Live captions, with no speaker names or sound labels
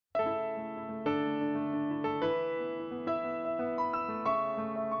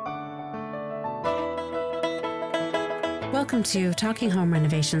Welcome to Talking Home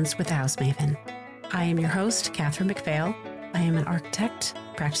Renovations with the House Maven. I am your host, Catherine McPhail. I am an architect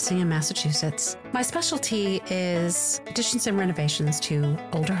practicing in Massachusetts. My specialty is additions and renovations to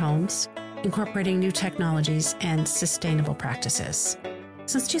older homes, incorporating new technologies and sustainable practices.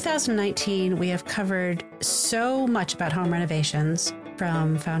 Since 2019, we have covered so much about home renovations,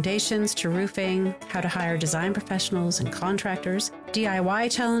 from foundations to roofing, how to hire design professionals and contractors,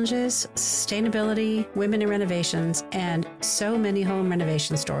 DIY challenges, sustainability, women in renovations, and so many home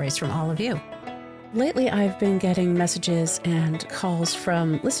renovation stories from all of you. Lately, I've been getting messages and calls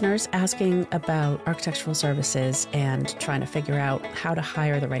from listeners asking about architectural services and trying to figure out how to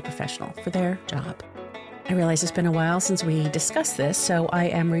hire the right professional for their job. I realize it's been a while since we discussed this, so I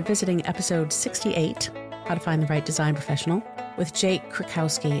am revisiting episode 68, How to Find the Right Design Professional, with Jake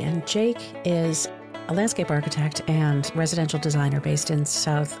Krakowski. And Jake is a landscape architect and residential designer based in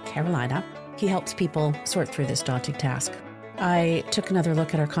South Carolina. He helps people sort through this daunting task. I took another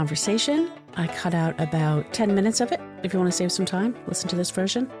look at our conversation. I cut out about 10 minutes of it. If you want to save some time, listen to this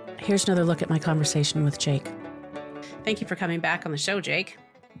version. Here's another look at my conversation with Jake. Thank you for coming back on the show, Jake.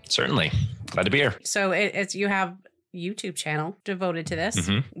 Certainly. Glad to be here. So it's you have a YouTube channel devoted to this,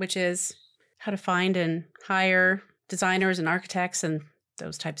 which is how to find and hire designers and architects and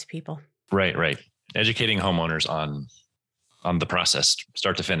those types of people. Right. Educating homeowners on the process,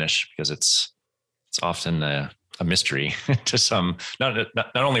 start to finish, because it's often a mystery to some. Not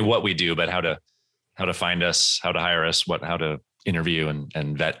only what we do, but how to find us, how to hire us, how to interview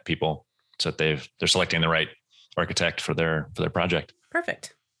and vet people so that they're selecting the right architect for their project.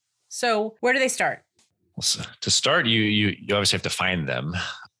 Perfect. So where do they start? Well, so to start, you obviously have to find them.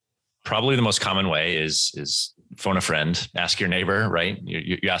 Probably the most common way is phone a friend, ask your neighbor, right?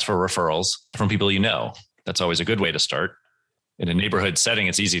 You ask for referrals from people you know. That's always a good way to start. In a neighborhood setting,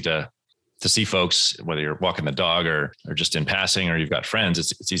 it's easy to see folks, whether you're walking the dog or just in passing, or you've got friends,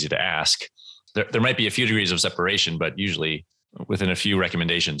 it's easy to ask. There might be a few degrees of separation, but usually within a few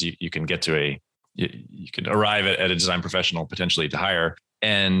recommendations, you can get to you can arrive at a design professional potentially to hire.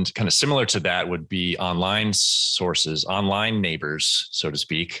 And kind of similar to that would be online sources, online neighbors, so to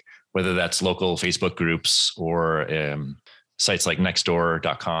speak, whether that's local Facebook groups or sites like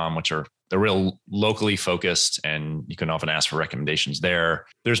nextdoor.com, which they're real locally focused, and you can often ask for recommendations there.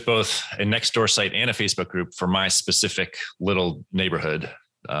 There's both a Nextdoor site and a Facebook group for my specific little neighborhood,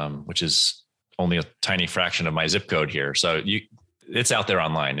 which is only a tiny fraction of my zip code here. So it's out there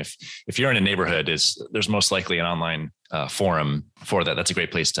online. If you're in a neighborhood, there's most likely an online forum for that. That's a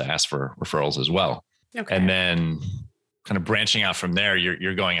great place to ask for referrals as well. Okay. And then kind of branching out from there,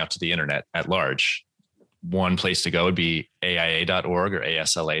 you're going out to the internet at large. One place to go would be AIA.org or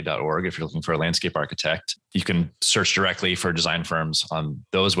ASLA.org. If you're looking for a landscape architect, you can search directly for design firms on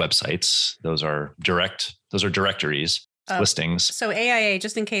those websites. Those are directories, listings. So AIA,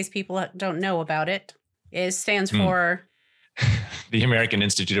 just in case people don't know about it, stands for the American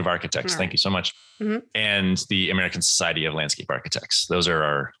Institute of Architects. All right. Thank you so much. Mm-hmm. And the American Society of Landscape Architects. Those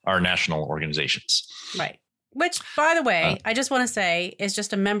are our national organizations. Right. Which, by the way, I just want to say is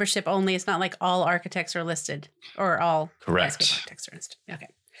just a membership only. It's not like all architects are listed or all landscape architects are listed. Okay.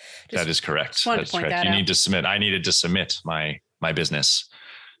 That is correct. That is correct. You need to submit. I needed to submit my business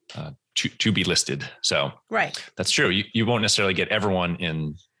to be listed. So right. That's true. You won't necessarily get everyone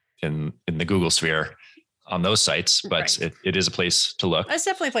in the Google sphere on those sites, but right. it is a place to look. It's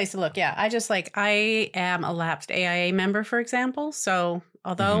definitely a place to look. Yeah. I am a lapsed AIA member, for example. So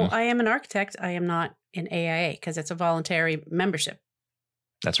although I am an architect, I am not in AIA because it's a voluntary membership.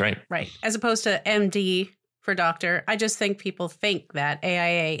 That's right. Right. As opposed to MD for doctor. I just think people think that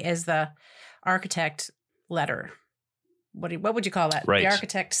AIA is the architect letter. What would you call that? Right. The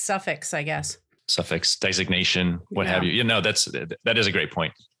architect suffix, I guess. Suffix, designation, what have you. That is a great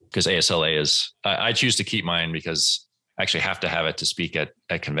point, because ASLA is, I choose to keep mine because I actually have to have it to speak at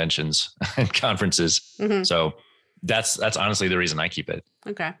conventions and conferences. Mm-hmm. So that's honestly the reason I keep it.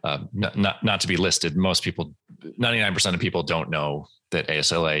 Okay. Not to be listed. Most people, 99% of people don't know that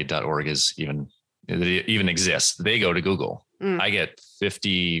ASLA.org even exists. They go to Google. I get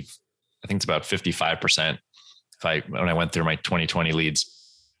 50, I think it's about 55%. When I went through my 2020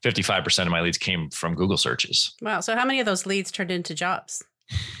 leads, 55% of my leads came from Google searches. Wow. So how many of those leads turned into jobs?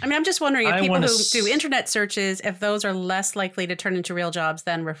 I mean, I'm just wondering if people who do internet searches, if those are less likely to turn into real jobs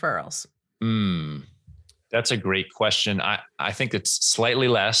than referrals. That's a great question. I think it's slightly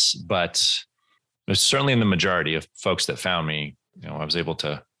less, but it's certainly in the majority of folks that found me, I was able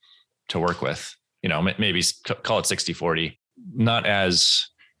to work with, maybe call it 60-40, not as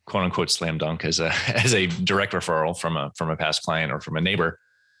quote unquote slam dunk as a direct referral from a past client or from a neighbor,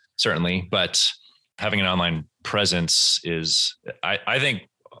 certainly, but having an online presence is, I think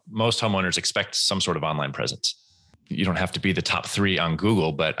most homeowners expect some sort of online presence. You don't have to be the top 3 on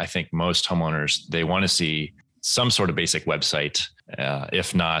Google, but I think most homeowners, they want to see some sort of basic website,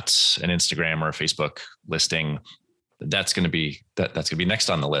 if not an Instagram or a Facebook listing. That's going to be that's going to be next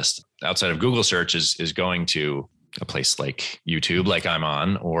on the list. Outside of Google search is going to a place like YouTube, like I'm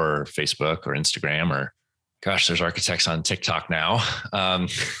on, or Facebook or Instagram, or gosh, there's architects on TikTok now.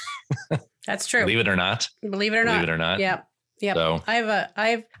 That's true. Believe it or not. Believe it or not. Yeah. Yeah. So,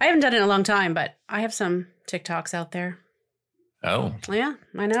 I haven't done it in a long time, but I have some TikToks out there. Oh. Yeah,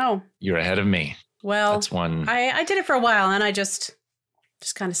 I know. You're ahead of me. Well, that's one. I did it for a while and I just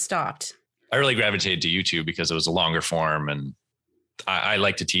kind of stopped. I really gravitated to YouTube because it was a longer form, and I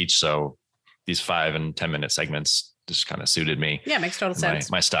like to teach. So these 5 and 10 minute segments just kind of suited me. Yeah, makes total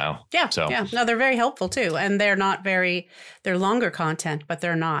sense. My style. Yeah. So yeah. No, they're very helpful too. And they're longer content, but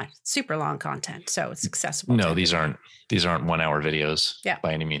they're not super long content. So it's accessible. No, these aren't 1 hour videos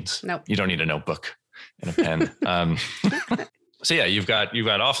by any means. Nope. You don't need a notebook and a pen. So yeah, you've got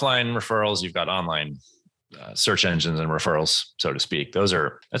offline referrals, you've got online search engines and referrals, so to speak.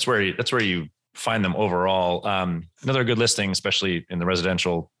 That's where you find them overall. Another good listing, especially in the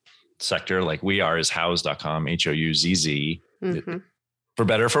residential sector, like we are, is houzz.com, HOUZZ. Mm-hmm. For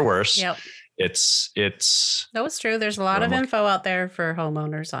better or for worse. Yep. It's no, it's true. There's a lot of info out there for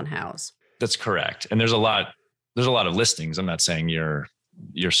homeowners on Houzz. That's correct. And there's a lot of listings. I'm not saying your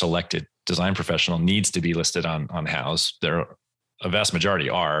selected design professional needs to be listed on Houzz. A vast majority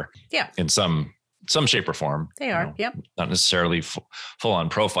are in some shape or form. They are. Yep. Not necessarily full on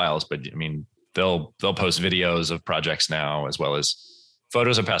profiles, but I mean, they'll post videos of projects now, as well as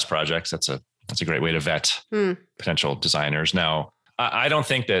photos of past projects. That's a great way to vet potential designers. Now, I don't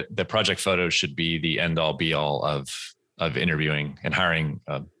think that the project photos should be the end all be all of interviewing and hiring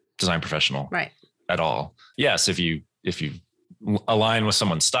a design professional. Right. At all. Yes. If you align with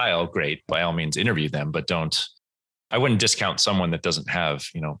someone's style, great, by all means interview them, but I wouldn't discount someone that doesn't have,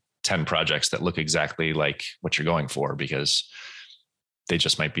 10 projects that look exactly like what you're going for, because they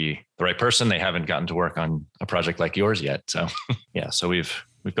just might be the right person. They haven't gotten to work on a project like yours yet. So yeah, so we've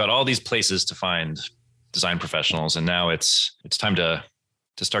got all these places to find design professionals, and now it's time to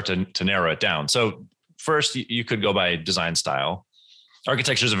start to narrow it down. So first, you could go by design style.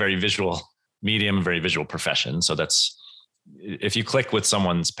 Architecture is a very visual medium, a very visual profession. So if you click with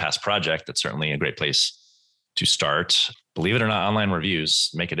someone's past project, that's certainly a great place to start. Believe it or not, online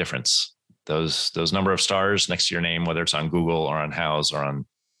reviews make a difference. Those number of stars next to your name, whether it's on Google or on Houzz or on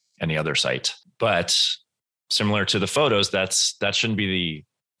any other site. But similar to the photos, that shouldn't be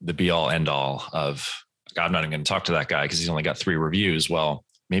the be all end all of, God, I'm not even going to talk to that guy because he's only got 3 reviews. Well,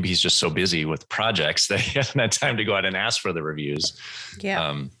 maybe he's just so busy with projects that he hasn't had time to go out and ask for the reviews.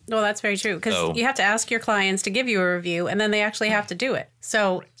 Yeah. Well, that's very true, because you have to ask your clients to give you a review, and then they actually have to do it.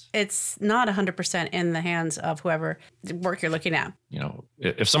 So it's not 100% in the hands of whoever the work you're looking at.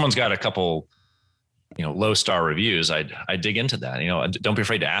 If someone's got a couple, low star reviews, I'd dig into that. Don't be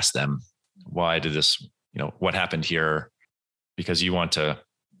afraid to ask them, why did this, what happened here? Because you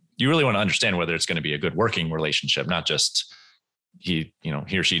really want to understand whether it's going to be a good working relationship, not just he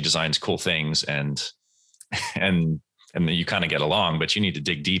or she designs cool things and you kind of get along, but you need to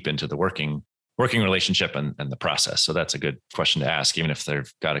dig deep into the working relationship and the process. So that's a good question to ask, even if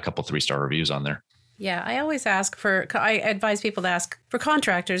they've got a couple 3-star reviews on there. Yeah, I always I advise people to ask for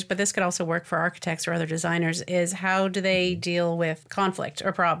contractors, but this could also work for architects or other designers, is how do they deal with conflict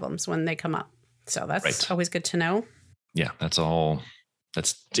or problems when they come up? So that's always good to know. Yeah,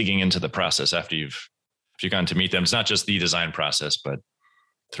 that's digging into the process after you've gone to meet them. It's not just the design process, but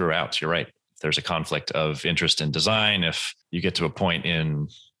throughout. You're right. If there's a conflict of interest in design, if you get to a point in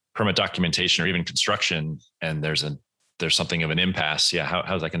permit documentation or even construction and there's something of an impasse,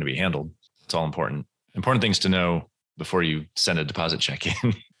 how's that going to be handled? It's all important things to know before you send a deposit check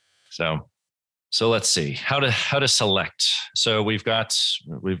in. So let's see how to select. So we've got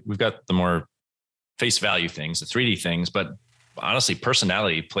the more face value things, the 3D things, but honestly,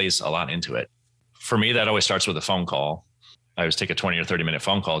 personality plays a lot into it. For me, that always starts with a phone call. I always take a 20 or 30 minute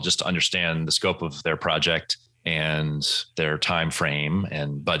phone call just to understand the scope of their project and their time frame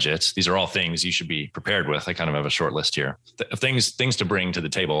and budget. These are all things you should be prepared with. I kind of have a short list here of things to bring to the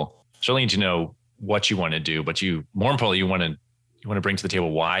table. Certainly need to know what you want to do, but more importantly, you want to bring to the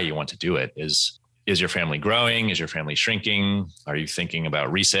table why you want to do it. Is your family growing? Is your family shrinking? Are you thinking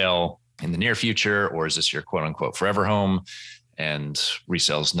about resale in the near future, or is this your quote unquote forever home and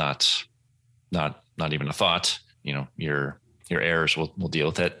resale's not even a thought? Your heirs will deal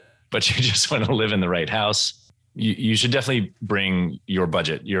with it, but you just want to live in the right house. You should definitely bring your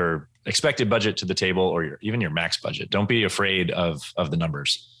budget, your expected budget to the table, or even your max budget. Don't be afraid of the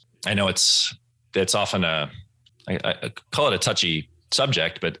numbers. I know it's often I call it a touchy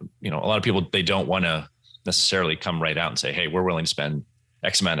subject, but a lot of people, they don't want to necessarily come right out and say, hey, we're willing to spend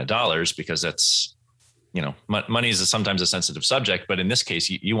X amount of dollars, because that's, money is sometimes a sensitive subject, but in this case,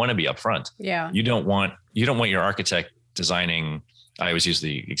 you want to be upfront. Yeah. You don't want your architect designing. I always use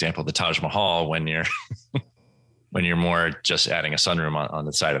the example of the Taj Mahal when you're more just adding a sunroom on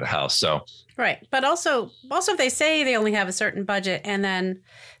the side of the house. So. Right. But also if they say they only have a certain budget and then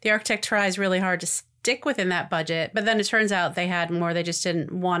the architect tries really hard to stick within that budget, but then it turns out they had more, they just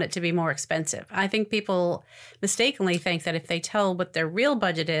didn't want it to be more expensive. I think people mistakenly think that if they tell what their real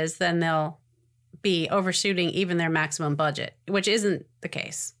budget is, then they'll be overshooting even their maximum budget, which isn't the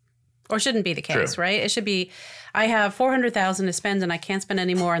case, or shouldn't be the case. True. Right? It should be, I have $400,000 to spend and I can't spend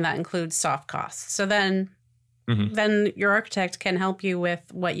any more, and that includes soft costs. So then your architect can help you with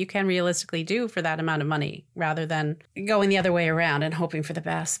what you can realistically do for that amount of money, rather than going the other way around and hoping for the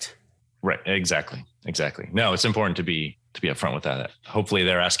best. Right. Exactly. No, it's important to be upfront with that. Hopefully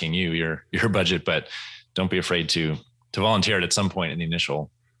they're asking you your budget, but don't be afraid to volunteer it at some point in the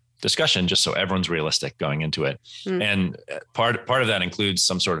initial discussion, just so everyone's realistic going into it. And part of that includes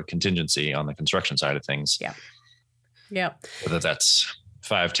some sort of contingency on the construction side of things. Yeah. Whether that's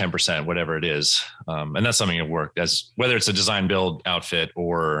 5-10%, whatever it is. And that's something that work as, whether it's a design build outfit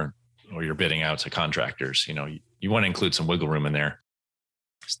or you're bidding out to contractors, you want to include some wiggle room in there.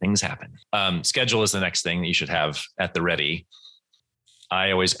 Things happen. Schedule is the next thing that you should have at the ready. I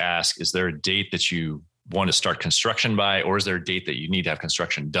always ask, is there a date that you want to start construction by, or is there a date that you need to have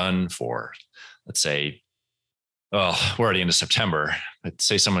construction done for? Let's say, we're already into September. Let's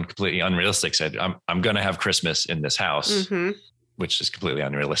say someone completely unrealistic said, I'm going to have Christmas in this house, which is completely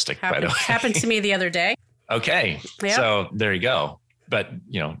unrealistic, by the way. Happened to me the other day. Okay. Yep. So there you go. But,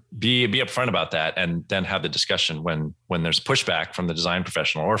 be upfront about that, and then have the discussion when there's pushback from the design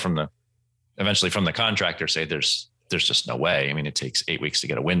professional or eventually from the contractor, say there's just no way. I mean, it takes 8 weeks to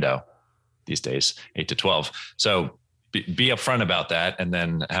get a window these days, 8 to 12. So be upfront about that, and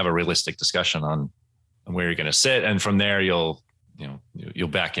then have a realistic discussion on where you're going to sit. And from there, you'll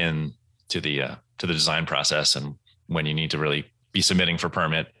back in to the design process, and when you need to really be submitting for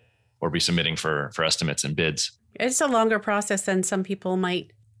permit or be submitting for estimates and bids. It's a longer process than some people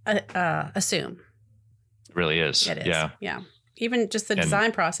might assume. It really is. It is. Yeah. Even just the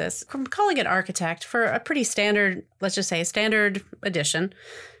design process. I'm calling an architect for a pretty standard, let's just say standard addition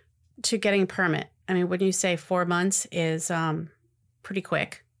to getting a permit. I mean, when you say 4 months is pretty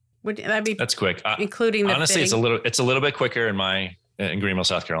quick. Would that be? That's quick. Including the honestly, bidding? it's a little bit quicker in Greenville,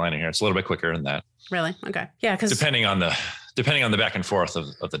 South Carolina here. It's a little bit quicker than that. Really? Okay. Yeah. Because depending on the back and forth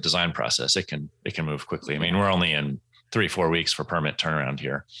of the design process, it can move quickly. I mean, we're only in 3-4 weeks for permit turnaround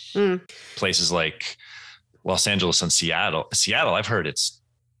here. Places like Los Angeles and Seattle, I've heard it's,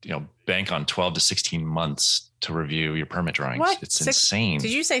 bank on 12 to 16 months to review your permit drawings. What? It's insane.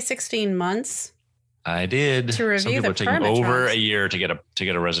 Did you say 16 months? I did. To review Some people the are taking permit over drawings. a year to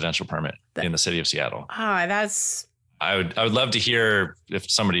get a residential permit in the city of Seattle. That's. I would love to hear if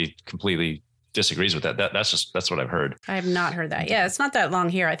somebody completely disagrees with that. That's what I've heard. I have not heard that. Yeah, it's not that long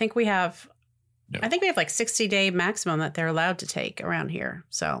here. I think we have like 60-day maximum that they're allowed to take around here.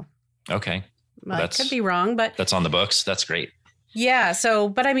 So okay, I could be wrong, but that's on the books. That's great. Yeah. So,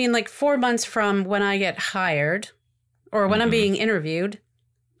 but I mean, like 4 months from when I get hired, or when I'm being interviewed,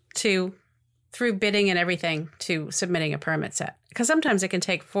 through bidding and everything to submitting a permit set. Because sometimes it can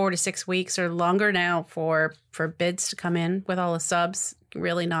take 4 to 6 weeks or longer now for bids to come in with all the subs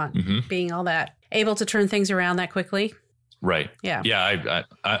really not being all that able to turn things around that quickly. Right. Yeah. Yeah.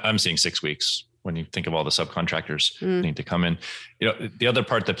 I'm seeing 6 weeks when you think of all the subcontractors need to come in. The other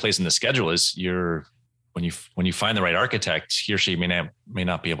part that plays in the schedule is when you find the right architect, he or she may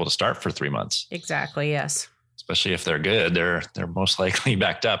not be able to start for 3 months. Exactly. Yes. Especially if they're good, they're most likely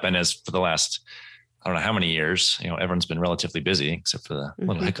backed up. And as for the last, I don't know how many years, everyone's been relatively busy except for the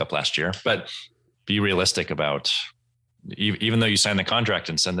little hiccup last year, but be realistic about, even though you sign the contract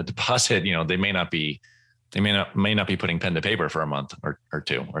and send the deposit, they may not be putting pen to paper for a month or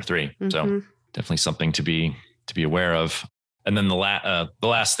 2 or 3. So definitely something to be aware of. And then the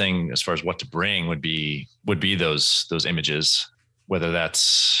last thing as far as what to bring would be those images, whether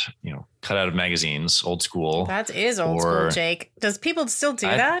that's, cut out of magazines, old school. That is old school, Jake. Does people still do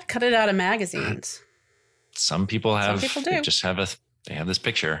that? Cut it out of magazines? Some people have. Some people do. They have this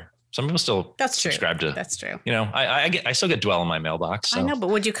picture. Some people still subscribe to. That's true. I still get Dwell in my mailbox. So. I know, but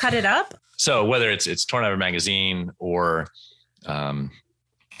would you cut it up? So whether it's torn out of a magazine or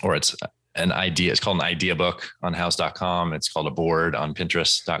it's an idea. It's called an idea book on house.com. It's called a board on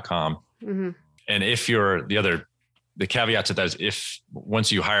Pinterest.com. Mm-hmm. And if you're the caveat to that is if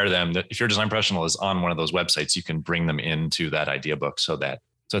once you hire them, that if your design professional is on one of those websites, you can bring them into that idea book so that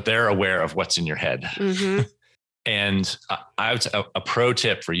they're aware of what's in your head. Mm-hmm. And I would say a pro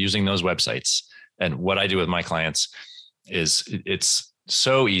tip for using those websites, and what I do with my clients is it's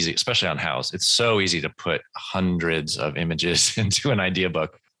so easy, especially on House. It's so easy to put hundreds of images into an idea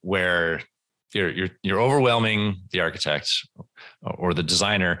book where you're overwhelming the architect or the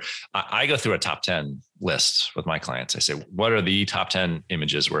designer. I go through a top 10 list with my clients. I say, what are the top 10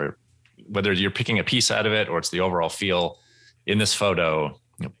 images where, whether you're picking a piece out of it or it's the overall feel in this photo,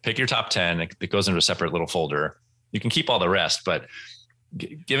 pick your top 10. It goes into a separate little folder. You can keep all the rest, but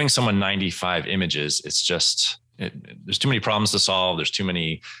giving someone 95 images, it's just, there's too many problems to solve. There's too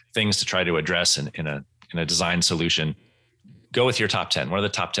many things to try to address in a design solution. Go with your top 10. What are the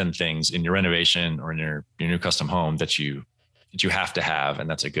top 10 things in your renovation or in your new custom home that you have to have? And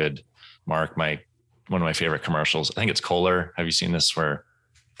that's a good mark. One of my favorite commercials, I think it's Kohler. Have you seen this where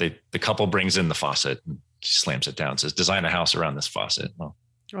the couple brings in the faucet and slams it down, says, design a house around this faucet. Well,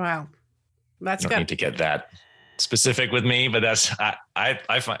 wow. That's good. You don't need to get that specific with me, but that's, I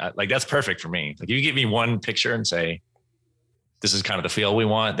find like, that's perfect for me. Like you give me one picture and say, this is kind of the feel we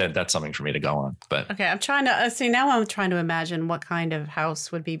want, that's something for me to go on. But okay, I'm trying to now I'm trying to imagine what kind of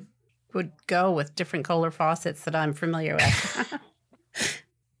house would go with different Kohler faucets that I'm familiar with.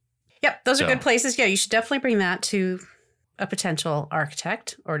 Yep, those are good places. Yeah, you should definitely bring that to a potential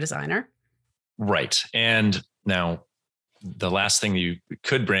architect or designer. Right. And now the last thing you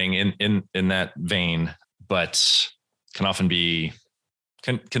could bring in that vein, but can often be,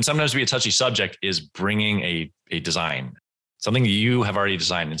 can sometimes be a touchy subject, is bringing a design, something you have already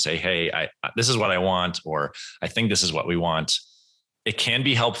designed, and say, hey, this is what I want, or I think this is what we want. It can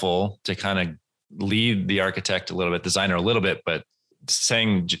be helpful to kind of lead the architect a little bit, designer a little bit, but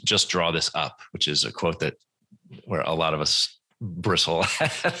saying just draw this up, which is a quote where a lot of us bristle.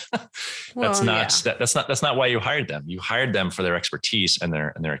 That's not why you hired them. You hired them for their expertise and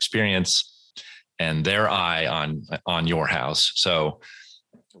their experience and their eye on your house. So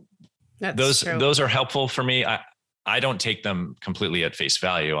those are helpful for me. I don't take them completely at face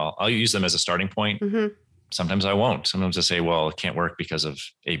value. I'll use them as a starting point. Mm-hmm. Sometimes I won't. Sometimes I say, well, it can't work because of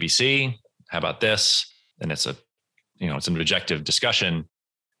ABC. How about this? And it's an objective discussion,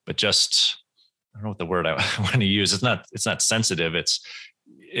 but just, I don't know what the word I want to use. It's not sensitive.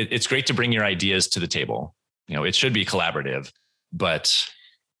 It's great to bring your ideas to the table. It should be collaborative, but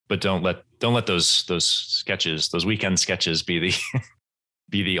don't let those sketches, those weekend sketches be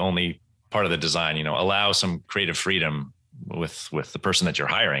the only part of the design. Allow some creative freedom with the person that you're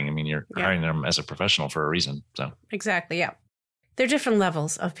hiring. I mean, you're hiring them as a professional for a reason. So exactly. Yeah. There are different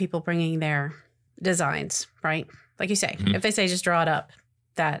levels of people bringing their designs, right? Like you say, mm-hmm. If they say just draw it up,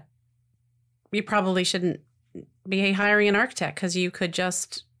 that you probably shouldn't be hiring an architect, because you could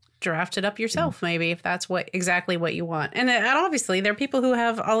just draft it up yourself, mm-hmm. maybe, if that's exactly what you want. And obviously there are people who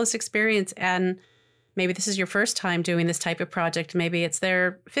have all this experience, and maybe this is your first time doing this type of project. Maybe it's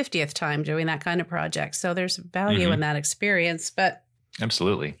their 50th time doing that kind of project. So there's value mm-hmm. in that experience, but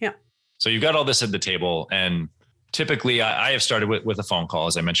absolutely. Yeah. So you've got all this at the table, and typically I have started with a phone call,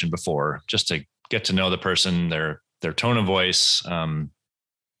 as I mentioned before, just to get to know the person, their tone of voice,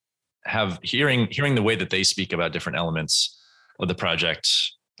 hearing the way that they speak about different elements of the project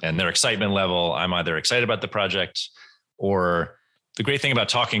and their excitement level. I'm either excited about the project, or the great thing about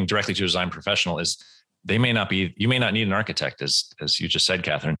talking directly to a design professional is you may not need an architect, as you just said,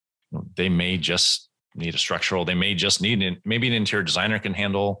 Catherine. They may just need a structural, they may just need maybe an interior designer can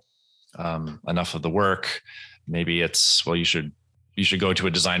handle enough of the work. Maybe it's, well, you should go to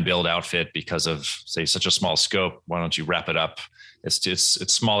a design build outfit because of, say, such a small scope. Why don't you wrap it up?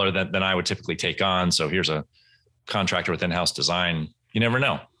 It's smaller than I would typically take on. So here's a contractor with in-house design. You never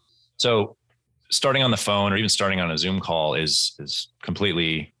know. So starting on the phone or even starting on a Zoom call is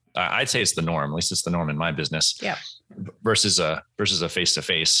completely, I'd say it's the norm. At least it's the norm in my business. Yeah. Versus a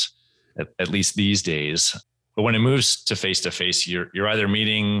face-to-face, at least these days. But when it moves to face-to-face, you're either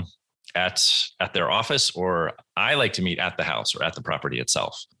meeting at their office, or I like to meet at the house or at the property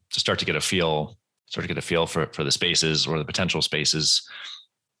itself to start to get a feel for the spaces or the potential spaces.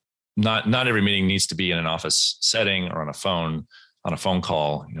 Not every meeting needs to be in an office setting or on a phone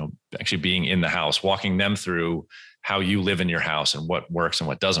call. Actually being in the house, walking them through how you live in your house and what works and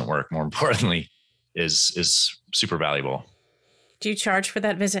what doesn't work, more importantly, is super valuable. Do you charge for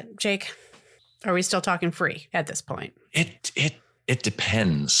that visit, Jake? Are we still talking free at this point? It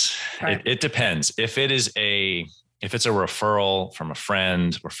depends. Right. It depends. If it is if it's a referral from a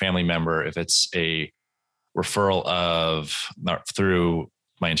friend or family member, if it's a referral through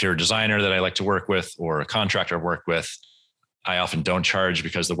my interior designer that I like to work with or a contractor I work with, I often don't charge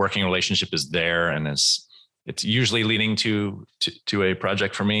because the working relationship is there and it's usually leading to a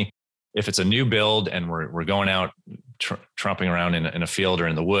project for me. If it's a new build and we're going out tromping around in a field or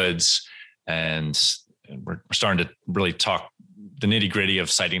in the woods and we're starting to really talk the nitty gritty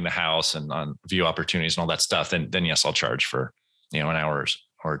of siting the house and on view opportunities and all that stuff, then yes, I'll charge for, an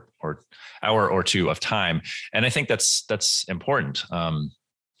hour or two of time. And I think that's important. A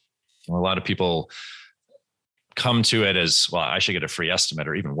lot of people come to it as, well, I should get a free estimate,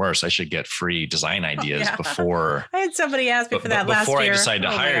 or even worse, I should get free design ideas before. I had somebody ask me for that last year. Before I decide to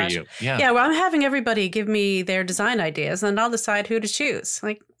hire you. Yeah. Yeah. Well, I'm having everybody give me their design ideas and I'll decide who to choose.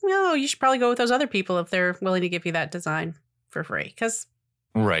 Like, no, you should probably go with those other people if they're willing to give you that design for free. Cause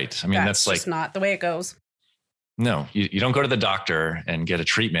right. I mean, that's just not the way it goes. No, you don't go to the doctor and get a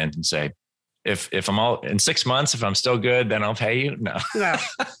treatment and say, if I'm all in 6 months, if I'm still good, then I'll pay you. No.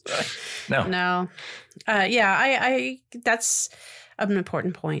 No. I that's an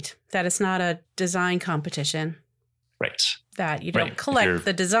important point, that it's not a design competition. Right. That you don't collect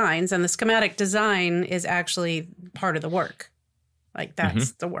the designs, and the schematic design is actually part of the work. Like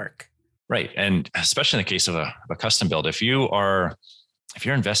that's the work. Right. And especially in the case of a custom build, if you're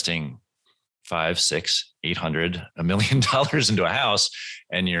investing $500, $600, $800, $1 million into a house,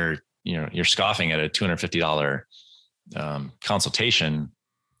 and you're scoffing at a $250 consultation.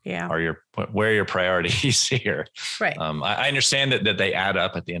 Yeah. Where are your priorities here? Right. I understand that they add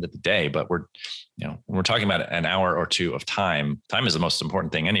up at the end of the day, but when we're talking about an hour or two of time is the most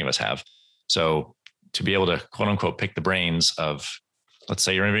important thing any of us have. So to be able to quote unquote pick the brains of, let's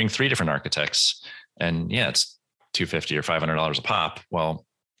say you're interviewing 3 different architects, and it's $250 or $500 a pop. Well,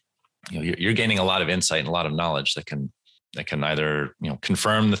 you're gaining a lot of insight and a lot of knowledge that can either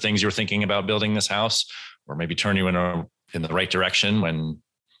confirm the things you're thinking about building this house, or maybe turn you in the right direction when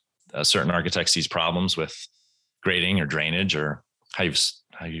a certain architect sees problems with grading or drainage, or how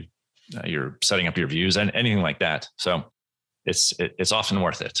you're setting up your views and anything like that. So it's often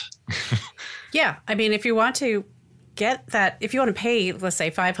worth it. Yeah, I mean, if you want to get that, if you want to pay, let's say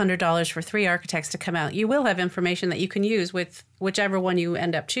 $500 for 3 architects to come out, you will have information that you can use with whichever one you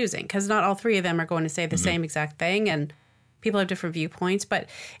end up choosing, because not all 3 of them are going to say the same exact thing, and people have different viewpoints. But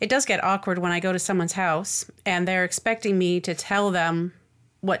it does get awkward when I go to someone's house and they're expecting me to tell them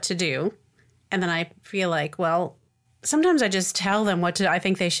what to do. And then I feel like, well, sometimes I just tell them what I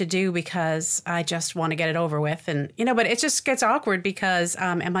think they should do because I just want to get it over with. And, but it just gets awkward because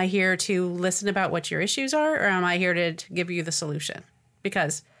am I here to listen about what your issues are, or am I here to give you the solution?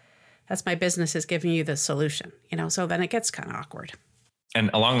 Because that's my business, is giving you the solution, so then it gets kind of awkward.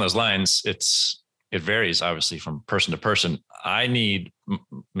 And along those lines, it varies obviously from person to person.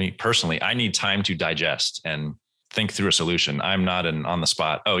 Me personally, I need time to digest and think through a solution. I'm not an on the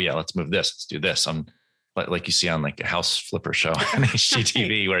spot, oh yeah, let's move this, let's do this. I'm like you see on like a house flipper show on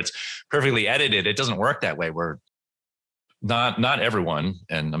HGTV where it's perfectly edited. It doesn't work that way. Where not everyone,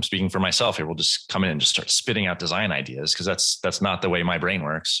 and I'm speaking for myself here, will just come in and just start spitting out design ideas, because that's not the way my brain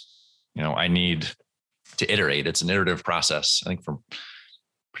works. I need to iterate. It's an iterative process. I think for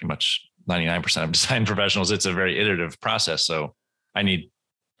pretty much 99% of design professionals, it's a very iterative process. So I need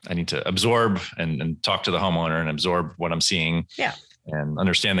to absorb and talk to the homeowner and absorb what I'm seeing, and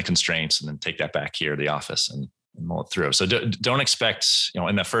understand the constraints, and then take that back here to the office and mull it through. So don't expect,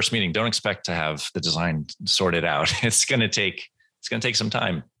 in that first meeting, don't expect to have the design sorted out. It's going to take some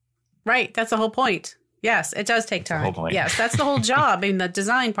time. Right. That's the whole point. Yes, it does take time. The whole point. Yes, that's the whole job. I mean, the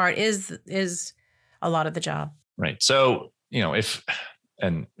design part is a lot of the job. Right. So, if,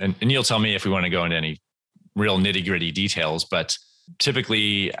 and you'll tell me if we want to go into any real nitty gritty details, but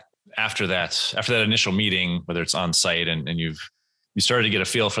typically after that initial meeting, whether it's on site and you started to get a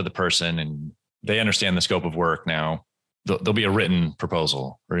feel for the person and they understand the scope of work, now there'll be a written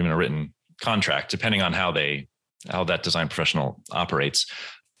proposal or even a written contract, depending on how that design professional operates.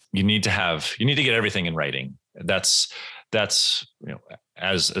 You need to get everything in writing. That's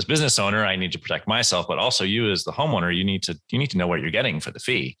as business owner, I need to protect myself, but also you as the homeowner, you need to know what you're getting for the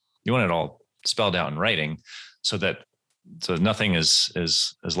fee. You want it all spelled out in writing so nothing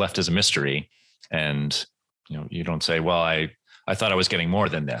is left as a mystery. And, you don't say, well, I thought I was getting more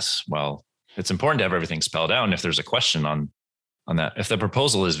than this. Well, it's important to have everything spelled out. And if there's a question on that, if the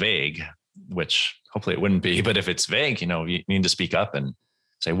proposal is vague, which hopefully it wouldn't be, but if it's vague, you need to speak up and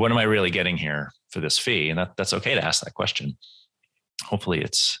say, what am I really getting here for this fee? And that's okay to ask that question. Hopefully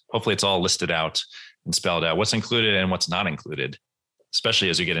it's all listed out and spelled out, what's included and what's not included, especially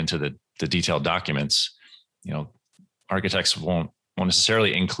as you get into the detailed documents. architects won't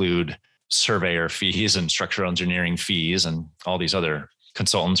necessarily include surveyor fees and structural engineering fees and all these other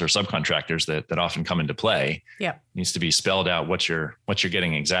consultants or subcontractors that often come into play. Yeah. It needs to be spelled out what you're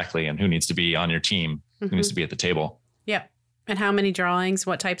getting exactly and who needs to be on your team, who needs to be at the table. Yep. And how many drawings,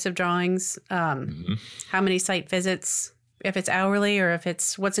 what types of drawings, how many site visits, if it's hourly or if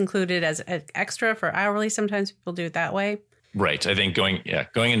it's what's included as extra for hourly. Sometimes people do it that way. Right. I think going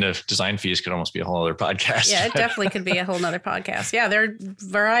into design fees could almost be a whole other podcast. Yeah, it definitely could be a whole nother podcast. Yeah, there are a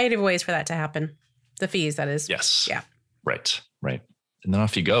variety of ways for that to happen. The fees, that is. Yes. Yeah. Right. And then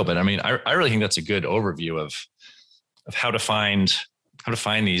off you go. But I mean, I really think that's a good overview of how to find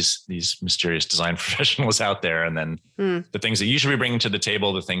these mysterious design professionals out there, and then the things that you should be bringing to the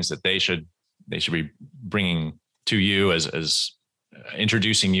table, the things that they should be bringing to you as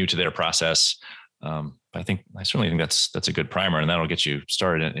introducing you to their process. I certainly think that's a good primer, and that'll get you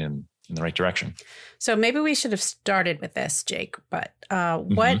started in the right direction. So maybe we should have started with this, Jake. But how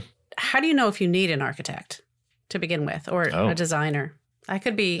do you know if you need an architect to begin with, or a designer? That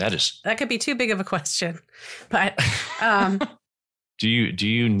could be too big of a question, but do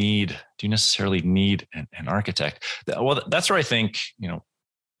you necessarily need an architect? Well, that's where I think,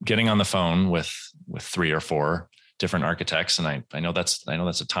 getting on the phone with 3 or 4 different architects, and I know that's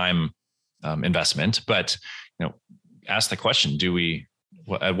a time investment, but ask the question: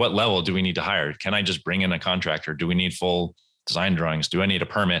 at what level do we need to hire? Can I just bring in a contractor? Do we need full design drawings? Do I need a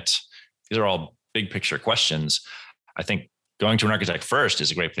permit? These are all big picture questions. I think going to an architect first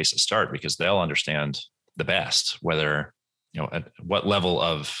is a great place to start, because they'll understand the best whether, at what level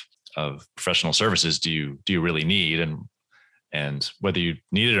of professional services do you really need, and whether you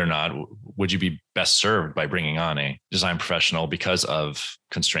need it or not, would you be best served by bringing on a design professional because of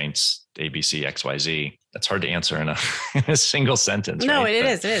constraints A, B, C, X, Y, Z? That's hard to answer in a single sentence. No, right?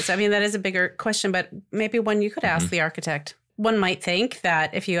 It is. I mean, that is a bigger question, but maybe one you could ask the architect. One might think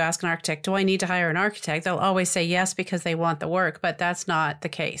that if you ask an architect, do I need to hire an architect? They'll always say yes because they want the work, but that's not the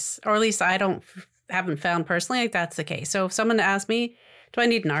case. Or at least I haven't found personally like that's the case. So if someone asks me, do I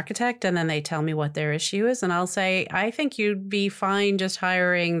need an architect? And then they tell me what their issue is. And I'll say, I think you'd be fine just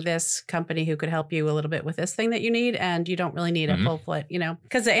hiring this company who could help you a little bit with this thing that you need. And you don't really need a full-fledged,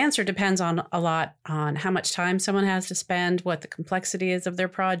 because the answer depends on a lot on how much time someone has to spend, what the complexity is of their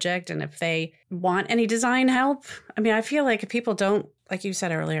project, and if they want any design help. I mean, I feel like if people don't, like you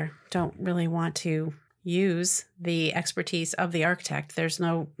said earlier, don't really want to use the expertise of the architect,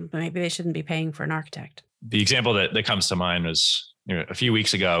 maybe they shouldn't be paying for an architect. The example that comes to mind was, a few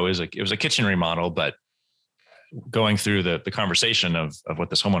weeks ago, it was a kitchen remodel, but going through the conversation of what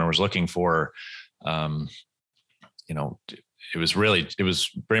this homeowner was looking for, it was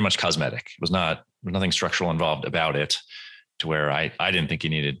very much cosmetic. It was there was nothing structural involved about it, to where I didn't think you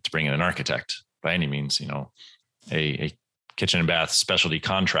needed to bring in an architect by any means. A kitchen and bath specialty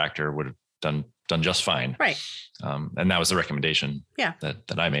contractor would have done just fine. Right. And that was the recommendation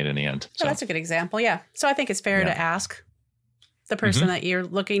that I made in the end. So that's a good example. Yeah. So I think it's fair to ask the person that you're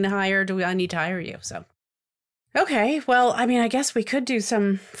looking to hire, do I need to hire you? So, okay. Well, I mean, I guess we could do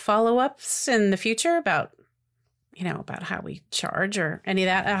some follow-ups in the future about how we charge or any of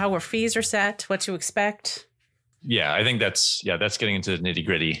that, how our fees are set, what to expect. Yeah. I think that's getting into the nitty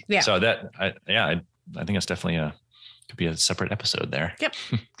gritty. Yeah. So I think it's definitely could be a separate episode there. Yep.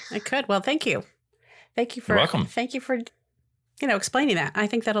 It could. Well, thank you. You're welcome. Thank you for, explaining that. I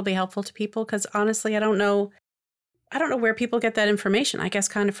think that'll be helpful to people, because honestly, I don't know where people get that information. I guess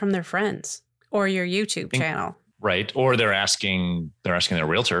kind of from their friends or your YouTube channel. Right. Or they're asking their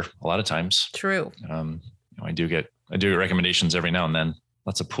realtor a lot of times. True. I do get recommendations every now and then.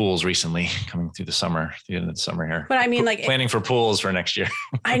 Lots of pools recently coming through the end of the summer here. But I mean, planning for pools for next year.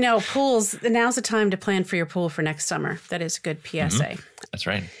 I know pools. Now's the time to plan for your pool for next summer. That is a good PSA. That's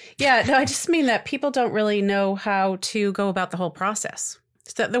right. Yeah. No, I just mean that people don't really know how to go about the whole process.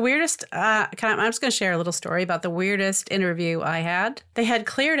 So the weirdest, I'm just going to share a little story about the weirdest interview I had. They had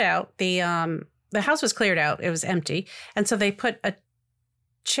cleared out the house was cleared out. It was empty. And so they put a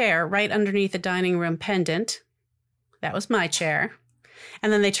chair right underneath the dining room pendant. That was my chair.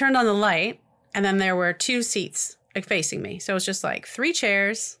 And then they turned on the light, and then there were 2 seats facing me. So it was just like 3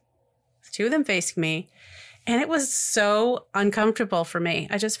 chairs, 2 of them facing me. And it was so uncomfortable for me.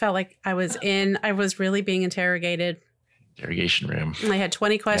 I just felt like I was really being interrogated. Interrogation room. I had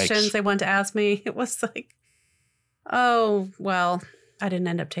 20 questions they wanted to ask me. It was like, oh, well, I didn't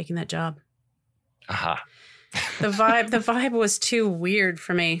end up taking that job. Aha. The vibe was too weird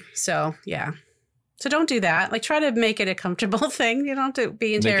for me. So, yeah. So don't do that. Like, try to make it a comfortable thing. You don't have to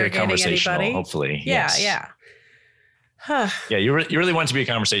be interrogating anybody. Hopefully. Yeah, yes. yeah. Yeah, you really want it to be a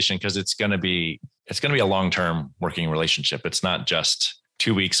conversation, because it's going to be it's going to be a long-term working relationship. It's not just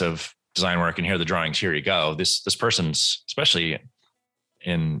 2 weeks of design work and here are the drawings, here you go. This person's, especially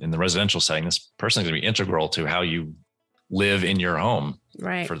in the residential setting, this person is going to be integral to how you live in your home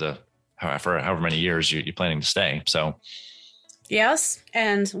for however many years you're planning to stay. So yes,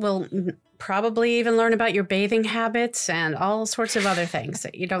 and we'll probably even learn about your bathing habits and all sorts of other things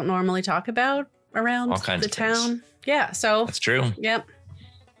that you don't normally talk about around the town. Things. Yeah, so that's true. Yep.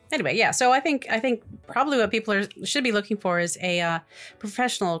 Anyway, yeah. So I think probably what people should be looking for is a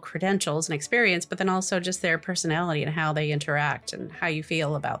professional credentials and experience, but then also just their personality and how they interact and how you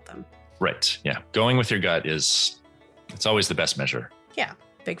feel about them. Right. Yeah. Going with your gut it's always the best measure. Yeah.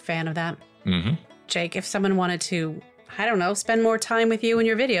 Big fan of that. Mm-hmm. Jake, if someone wanted to, I don't know, spend more time with you and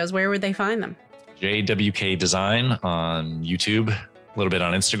your videos, where would they find them? JWK Design on YouTube, a little bit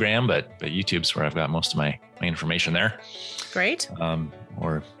on Instagram, but YouTube's where I've got most of my information there. Great.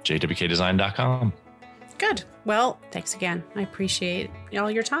 Or jwkdesign.com. Good. Well, thanks again. I appreciate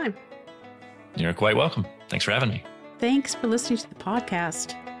all your time. You're quite welcome. Thanks for having me. Thanks for listening to the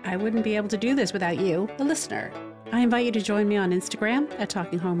podcast. I wouldn't be able to do this without you, the listener. I invite you to join me on Instagram at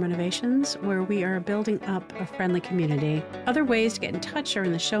Talking Home Renovations, where we are building up a friendly community. Other ways to get in touch are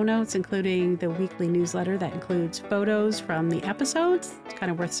in the show notes, including the weekly newsletter that includes photos from the episodes. It's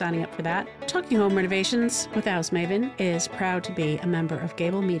kind of worth signing up for that. Talking Home Renovations with House Maven is proud to be a member of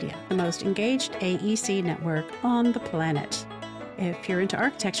Gable Media, the most engaged AEC network on the planet. If you're into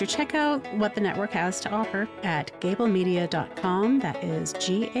architecture, check out what the network has to offer at gablemedia.com. That is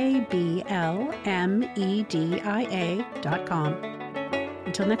GABLMEDIA.com.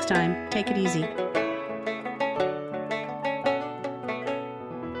 Until next time, take it easy.